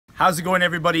How's it going,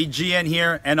 everybody? GN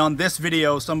here, and on this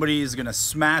video somebody is gonna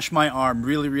smash my arm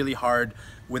really hard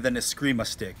with an Eskrima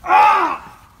stick.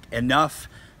 Enough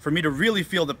for me to really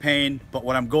feel the pain, but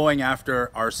what I'm going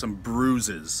after are some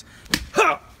bruises.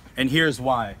 And here's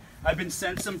why. I've been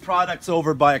sent some products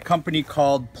over by a company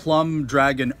called Plum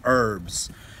Dragon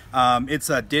Herbs. It's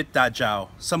a dit da jiao.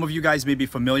 Some of you guys may be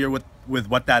familiar with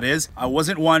what that is. I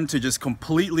wasn't one to just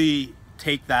completely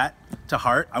take that to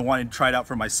heart. I wanted to try it out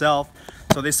for myself.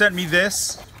 So they sent me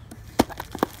this.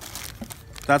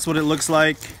 That's what it looks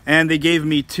like. And they gave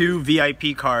me 2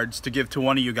 VIP cards to give to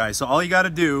one of you guys. So all you gotta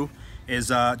do is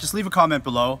just leave a comment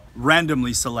below.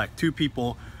 Randomly select 2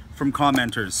 people from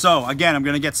commenters. So again, I'm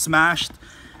gonna get smashed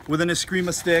with an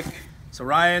Eskrima stick. So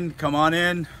Ryan, come on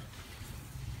in.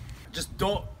 Just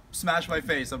don't smash my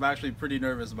face. I'm actually pretty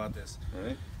nervous about this. All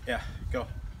right. Yeah, go.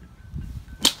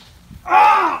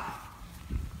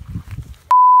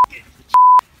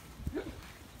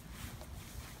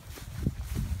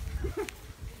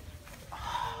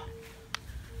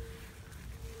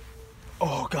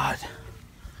 Oh God.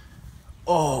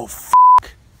 Oh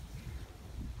fuck.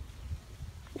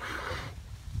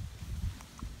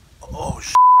 Oh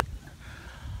shit.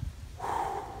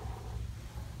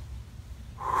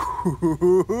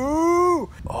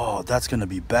 Oh, that's gonna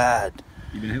be bad.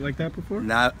 You been hit like that before?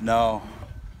 No.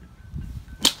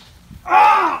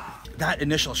 Ah! That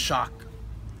initial shock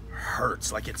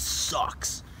hurts, like it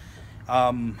sucks.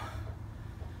 But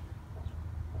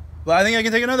I think I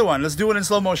can take another one. Let's do it in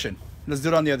slow motion. Let's do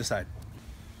it on the other side.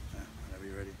 Whenever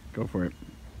you're ready. Go for it.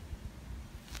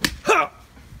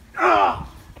 Ah!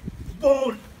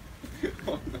 Bone!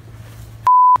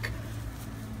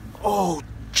 Oh,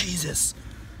 Jesus.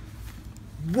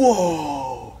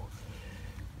 Whoa.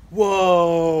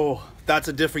 Whoa. That's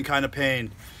a different kind of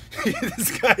pain.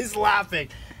 This guy's laughing.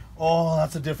 Oh,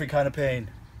 that's a different kind of pain.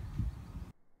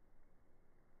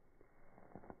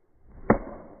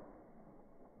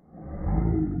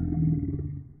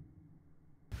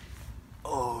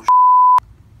 Oh,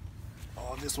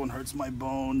 oh, this one hurts my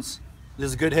bones. This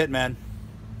is a good hit, man.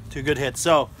 2 good hits.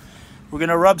 So we're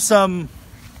gonna rub some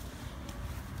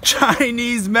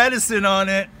Chinese medicine on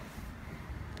it.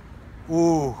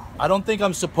 Ooh, I don't think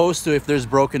I'm supposed to if there's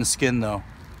broken skin though.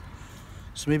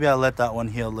 So maybe I'll let that one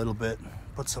heal a little bit.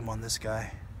 Put some on this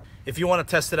guy. If you want to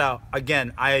test it out,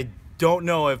 again, I don't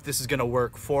know if this is gonna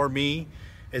work for me.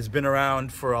 It's been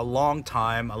around for a long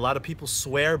time. A lot of people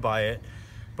swear by it.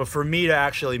 But for me to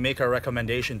actually make a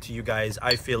recommendation to you guys,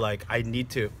 I feel like I need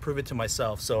to prove it to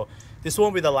myself. So this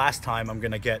won't be the last time I'm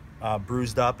gonna get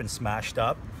bruised up and smashed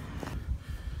up.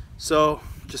 So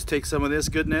just take some of this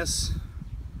goodness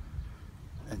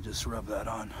and just rub that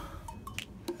on.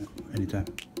 Anytime.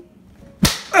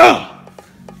 Oh!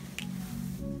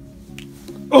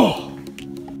 Oh!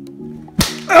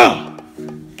 Oh!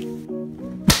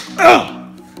 Oh!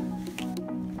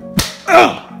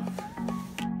 Oh!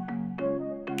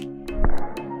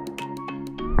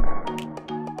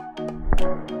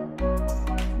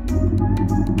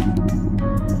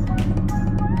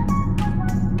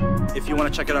 If you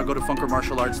want to check it out, go to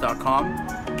funkermartialarts.com.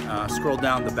 Scroll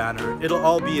down the banner. It'll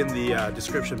all be in the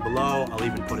description below. I'll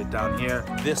even put it down here.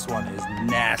 This one is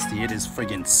nasty. It is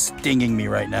friggin' stinging me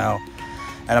right now.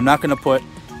 And I'm not going to put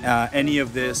any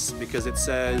of this because it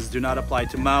says do not apply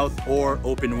to mouth or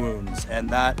open wounds. And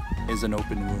that is an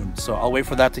open wound. So I'll wait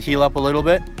for that to heal up a little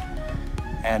bit.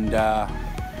 And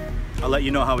I'll let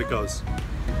you know how it goes.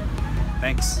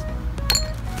 Thanks.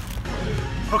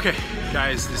 Okay,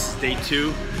 guys, this is day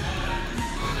 2.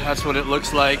 That's what it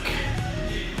looks like.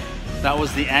 That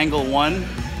was the angle 1.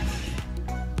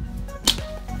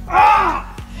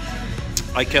 Ah!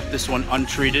 I kept this one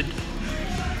untreated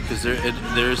because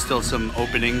there is still some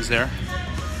openings there.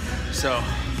 So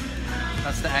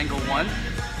that's the angle 1.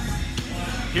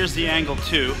 Here's the angle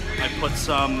 2. I put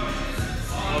some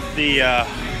of the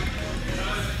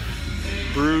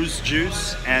bruise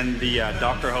juice and the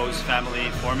Dr. Ho's family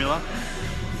formula.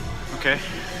 Okay.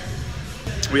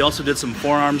 We also did some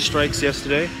forearm strikes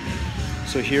yesterday.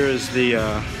 So here is the,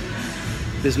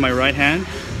 this is my right hand.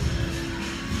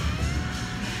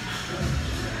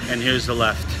 And here's the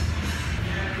left.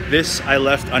 This I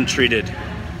left untreated.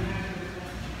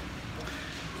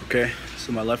 Okay,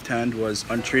 so my left hand was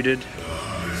untreated.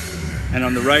 And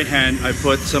on the right hand, I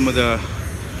put some of the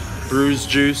bruise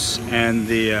juice and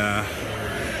the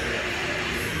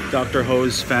Dr.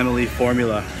 Ho's family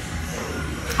formula.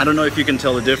 I don't know if you can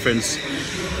tell the difference.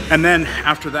 And then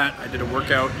after that, I did a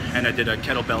workout and I did a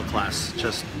kettlebell class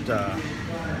just to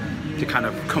kind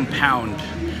of compound,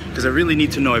 because I really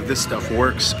need to know if this stuff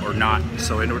works or not.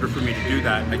 So in order for me to do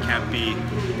that, I can't be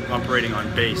operating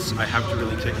on base, I have to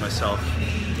really take myself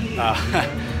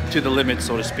to the limit,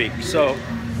 so to speak. So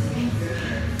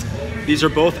these are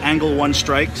both angle 1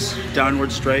 strikes,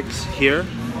 downward strikes here,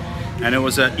 and it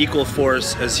was at equal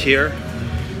force as here.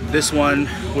 This one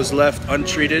was left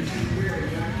untreated.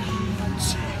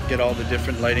 Let's get all the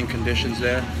different lighting conditions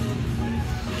there.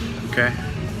 Okay,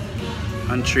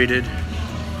 untreated.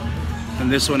 And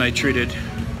this one I treated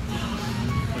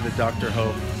with a Dr.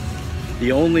 Ho.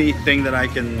 The only thing that I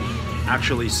can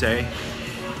actually say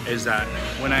is that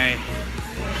when I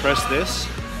press this,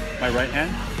 my right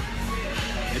hand,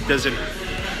 it doesn't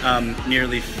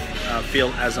nearly feel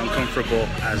as uncomfortable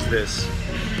as this.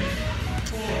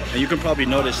 And you can probably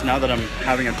notice now that I'm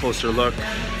having a closer look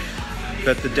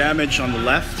that the damage on the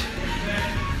left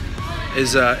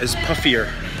is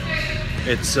puffier.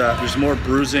 It's there's more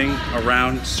bruising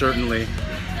around, certainly,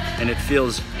 and it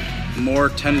feels more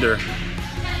tender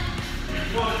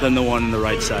than the one on the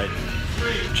right side.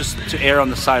 Just to err on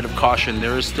the side of caution,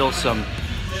 there is still some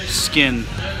skin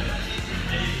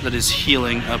that is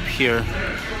healing up here.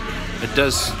 It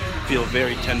does feel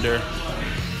very tender.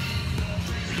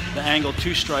 The angle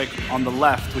 2 strike on the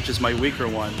left, which is my weaker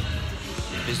one,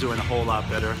 is doing a whole lot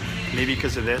better. Maybe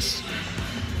because of this,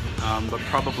 but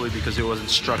probably because it wasn't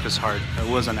struck as hard. It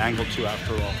was an angle 2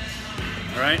 after all.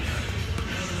 All right,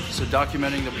 so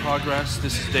documenting the progress.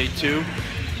 This is day 2.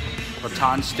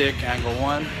 Rattan stick, angle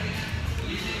 1.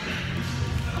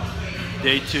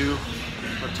 Day 2,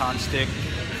 rattan stick,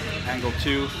 angle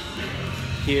 2.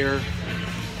 Here,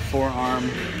 forearm.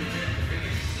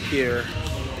 Here,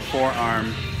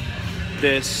 forearm.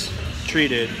 This,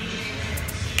 treated.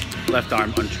 Left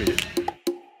arm, untreated.